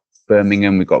 we've got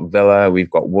Birmingham, we've got Villa,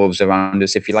 we've got Wolves around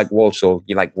us. If you like Walsall,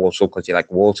 you like Walsall because you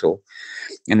like Walsall.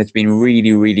 And it's been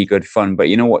really, really good fun. But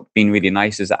you know what's been really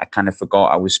nice is that I kind of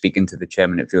forgot I was speaking to the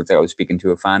chairman. It feels like I was speaking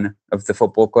to a fan of the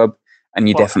football club. And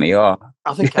you definitely are.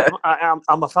 I think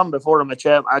I'm a fan before I'm a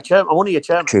chairman. I'm only a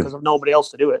chairman because I've nobody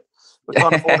else to do it. We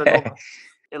can't afford another.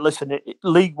 Listen,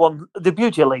 League One, the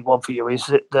beauty of League One for you is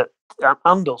that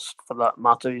and us for that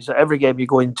matter, is that every game you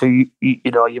go into, you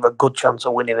have a good chance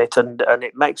of winning it, and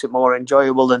it makes it more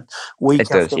enjoyable than week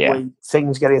after week,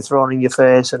 things getting thrown in your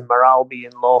face and morale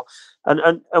being low.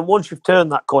 And once you've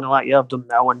turned that corner like you have done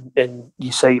now, and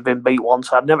you say you've been beat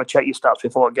once, I've never checked your stats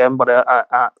before again, but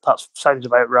that sounds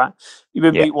about right. You've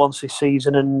been beat once this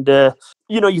season, and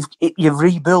you're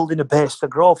rebuilding a base to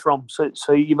grow from.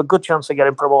 So you've a good chance of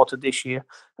getting promoted this year.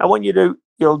 And when you do,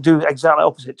 you'll do exactly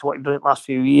opposite to what you've done in the last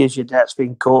few years. Your debt's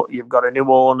been cut. You've got a new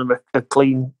owner, a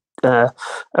clean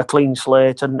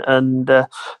slate, and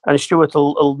Stewart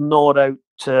will no doubt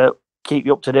keep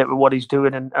you up to date with what he's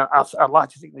doing. And I'd like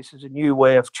to think this is a new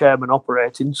way of chairman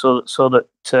operating, so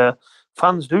that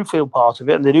fans do feel part of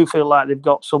it, and they do feel like they've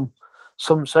got some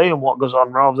say in what goes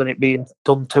on rather than it being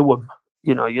done to them.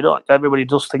 Everybody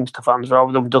does things to fans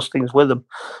rather than does things with them.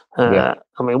 I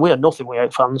mean, we are nothing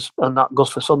without fans, and that goes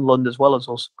for Sunderland as well as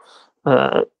us.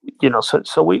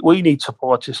 So we need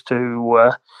supporters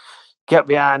to get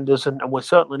behind us, and we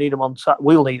certainly need them on.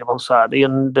 We'll need them on Saturday,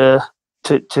 and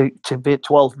to be a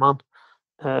 12 man.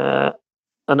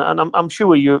 And I'm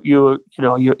sure you're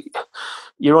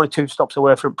only 2 stops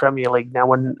away from Premier League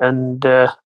now, and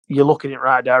you're looking in the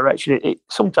right direction.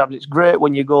 Sometimes it's great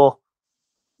when you go.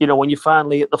 When you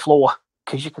finally hit the floor,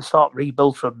 because you can start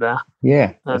rebuild from there.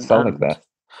 Yeah, it's all like that.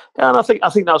 Yeah, and I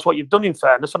think that's what you've done, in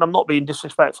fairness. And I'm not being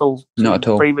disrespectful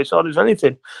to previous owners or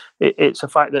anything. It's a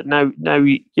fact that now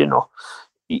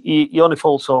you only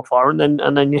fall so far, and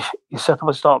then you set up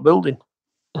and start building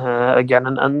again,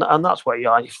 and that's where you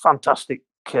are. It's fantastic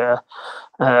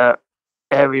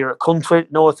area of country,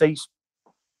 northeast,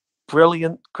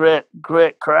 brilliant, great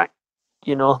crack.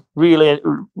 Really,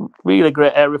 really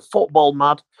great area. Football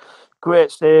mad, great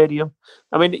stadium.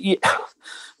 I mean,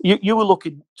 you were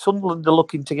looking. Sunderland are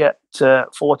looking to get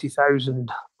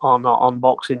 40,000 on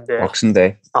Boxing Day. Boxing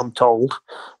Day, I'm told.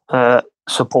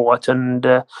 Support, and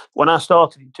when I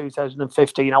started in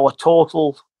 2015, our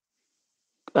total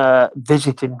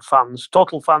visiting fans,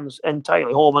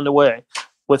 entirely home and away,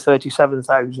 were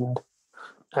 37,000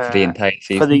 for the entire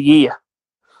season for the year.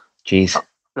 Jeez.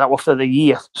 That was for the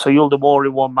year. So you'll do more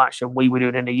in one match than we were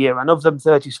doing in a year. And of them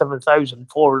 37,000,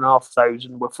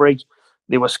 4,500 were free.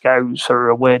 They were scouts or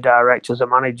away directors or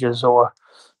managers or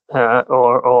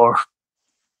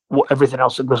everything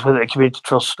else that goes with it, community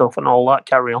trust stuff and all that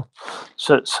carry on.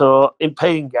 So in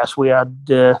paying guests, we had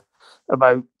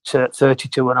about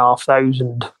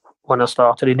 32,500 when I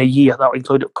started in a year. That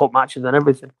included cup matches and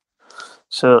everything.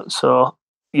 So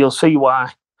you'll see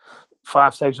why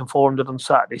 5,400 on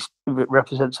Saturday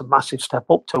represents a massive step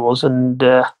up to us, and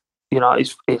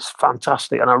it's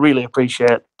fantastic, and I really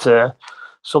appreciate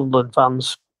Sunderland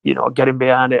fans getting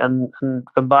behind it and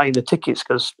buying the tickets,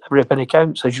 because every penny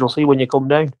counts, as you'll see when you come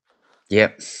down.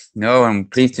 Yep. No, I'm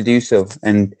pleased to do so,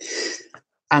 and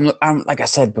I'm like I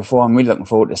said before, I'm really looking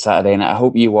forward to Saturday, and I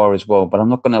hope you are as well. But I'm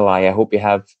not going to lie, I hope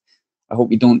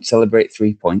you don't celebrate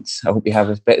 3 points. I hope you have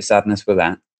a bit of sadness with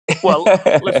that. Well,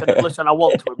 listen. I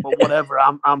want to, but whatever.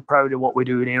 I'm proud of what we're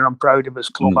doing here. I'm proud of this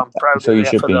club. I'm proud of the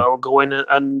effort that'll go in,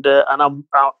 and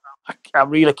I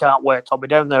really can't wait. I'll be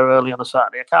down there early on a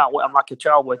Saturday. I can't wait. I'm like a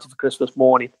child waiting for Christmas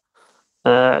morning.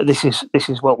 This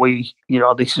is what we,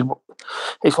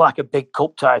 it's like a big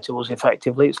cup tie to us.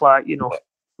 Effectively, it's like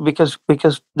because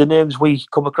the names we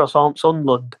come across aren't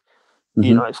Sunderland.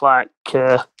 Mm-hmm. It's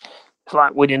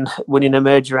like winning a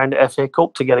major round at FA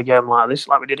Cup to get a game like this,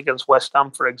 like we did against West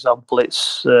Ham, for example. It's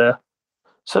so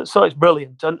it's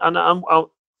brilliant, and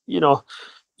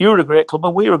you're a great club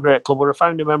and we're a great club. We're a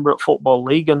founding member at Football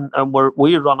League, and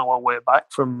we're on our way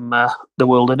back from the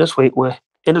wilderness. We're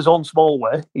in his own small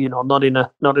way, not in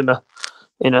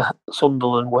a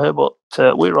Sunderland way, but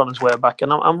we're on his way back,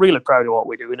 and I'm really proud of what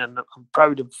we're doing, and I'm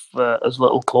proud of us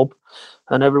little club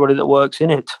and everybody that works in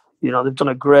it. They've done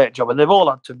a great job, and they've all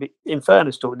had to be, in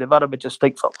fairness to them, they've had a bit of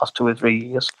stick for the last 2 or 3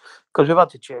 years, because we've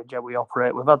had to change how we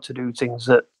operate. We've had to do things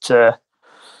that,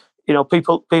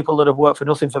 people that have worked for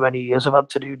nothing for many years have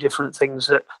had to do different things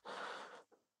that,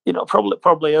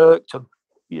 probably irked them.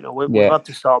 We've had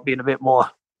to start being a bit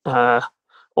more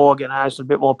organised, a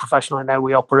bit more professional in how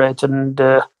we operate, and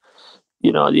they've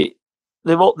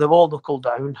all knuckled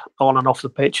down on and off the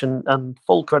pitch, and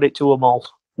full credit to them all.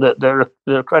 They're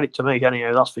a credit to me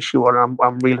anyhow, that's for sure. And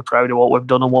I'm really proud of what we've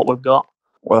done and what we've got.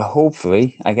 Well,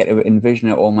 hopefully I get to envision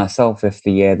it all myself if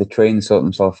the train sort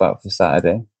themselves out for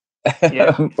Saturday.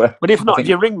 Yeah, but if not, if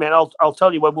you ring me, I'll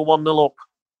tell you when we're 1-0 up.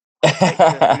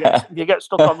 If you get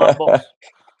stuck on that bus.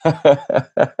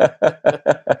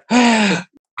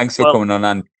 Thanks for coming on,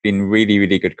 and been really,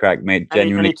 really good crack, mate.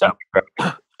 Genuinely.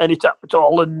 Anytime at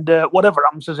all, and whatever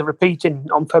happens, there's a repeating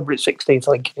on February 16th,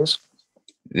 I think it is.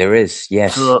 There is,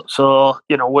 yes. So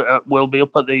we'll be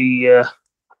up at the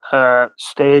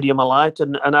stadium alight,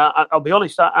 and I'll be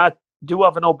honest, I do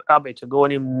have an habit of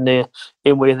going in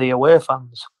with the away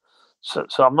fans. So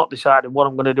I'm not deciding what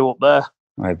I'm going to do up there.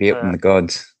 I'll be up in the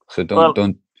gods, so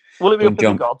don't. Will it be up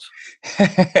jump. in the gods?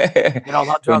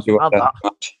 That drives me mad.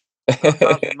 That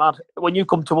drives me mad. When you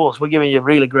come to us, we're giving you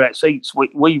really great seats.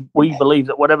 We believe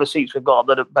that whatever seats we've got,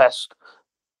 that at best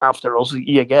after us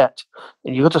you get,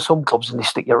 and you go to some clubs and they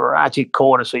stick you right in the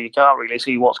corner, so you can't really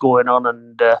see what's going on,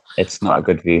 and it's not a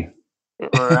good view.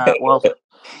 Right, well,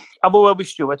 have a word with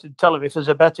Stewart and tell him if there's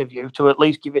a better view to at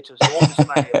least give it to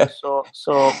us.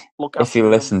 So look after if you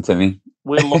listen to me,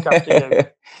 we'll look after you.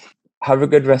 Have a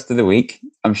good rest of the week.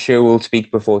 I'm sure we'll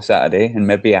speak before Saturday and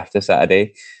maybe after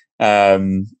Saturday.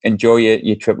 Enjoy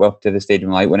your trip up to the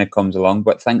Stadium Light when it comes along.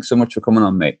 But thanks so much for coming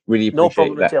on, mate. Really appreciate that. No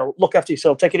problem at all. Look after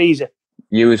yourself. Take it easy.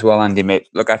 You as well, Andy, mate.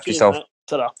 Look after yourself. Mate.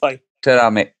 Ta-ra. Bye. Ta-ra,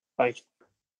 mate. Bye.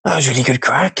 That was really good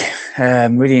crack.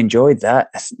 Really enjoyed that.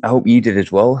 I hope you did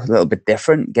as well. A little bit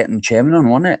different, getting the chairman on,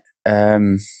 wasn't it?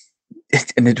 And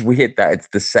it's weird that it's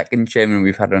the second chairman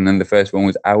we've had on, and the first one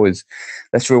was ours.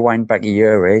 Let's rewind back a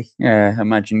year, eh?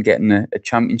 Imagine getting a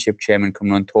championship chairman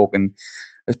coming on talking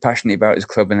as passionately about his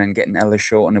club, and then getting Ella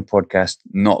Short on a podcast.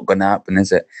 Not going to happen,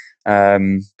 is it?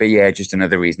 But yeah, just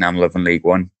another reason I'm loving League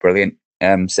One. Brilliant.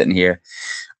 Sitting here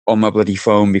on my bloody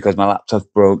phone because my laptop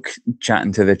broke,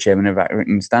 chatting to the Chairman of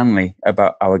Accrington Stanley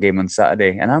about our game on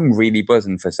Saturday. And I'm really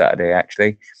buzzing for Saturday,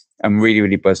 actually. I'm really,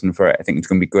 really buzzing for it. I think it's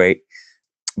going to be great.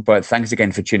 But thanks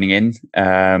again for tuning in.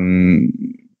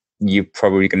 You're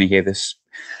probably going to hear this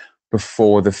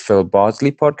before the Phil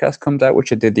Bardsley podcast comes out,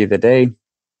 which I did the other day.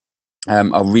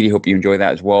 I really hope you enjoy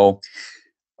that as well.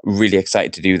 Really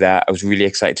excited to do that. I was really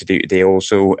excited to do it today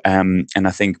also. And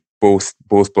I think both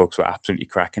blokes were absolutely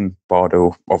cracking.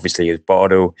 Bardo obviously is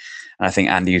Bardo, and I think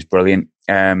Andy was brilliant.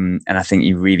 And I think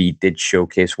he really did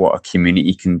showcase what a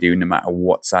community can do, no matter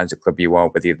what size of club you are,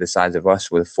 whether you're the size of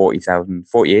us with 48,000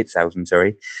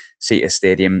 seater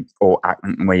stadium, or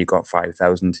Accrington where you got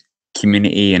 5,000.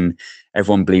 Community and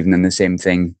everyone believing in the same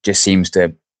thing just seems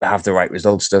to have the right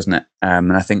results, doesn't it?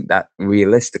 And I think that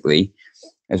realistically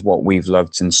is what we've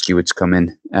loved since Stewart's come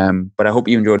in. But I hope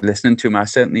you enjoyed listening to him. I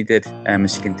certainly did.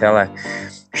 As you can tell, I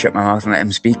shut my mouth and let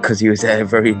him speak because he was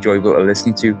very enjoyable to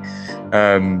listen to.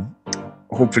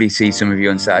 Hopefully see some of you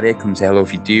on Saturday. Come say hello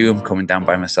if you do. I'm coming down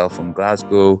by myself from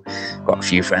Glasgow. Got a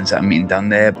few friends that I'm meeting down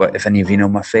there, but if any of you know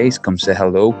my face, come say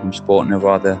hello. I'm sporting a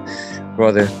rather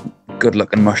good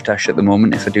looking mustache at the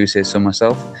moment, if I do say so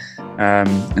myself.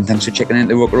 And thanks for checking in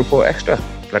the ROKER Report Extra.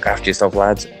 Look after yourself,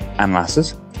 lads and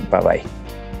lasses. Bye bye.